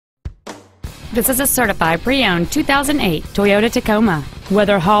This is a certified pre-owned 2008 Toyota Tacoma.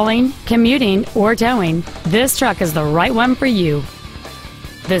 Whether hauling, commuting, or towing, this truck is the right one for you.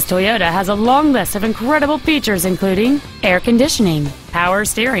 This Toyota has a long list of incredible features including air conditioning, power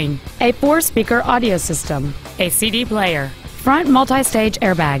steering, a 4-speaker audio system, a CD player, front multi-stage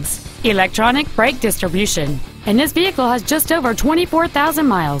airbags, electronic brake distribution, and this vehicle has just over 24,000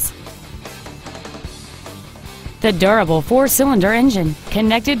 miles. The durable 4-cylinder engine,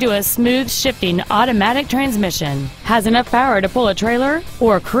 connected to a smooth shifting automatic transmission, has enough power to pull a trailer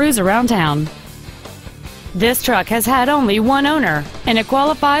or cruise around town. This truck has had only one owner, and it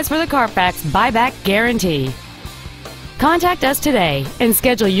qualifies for the Carfax buyback guarantee. Contact us today and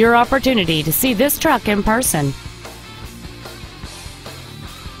schedule your opportunity to see this truck in person.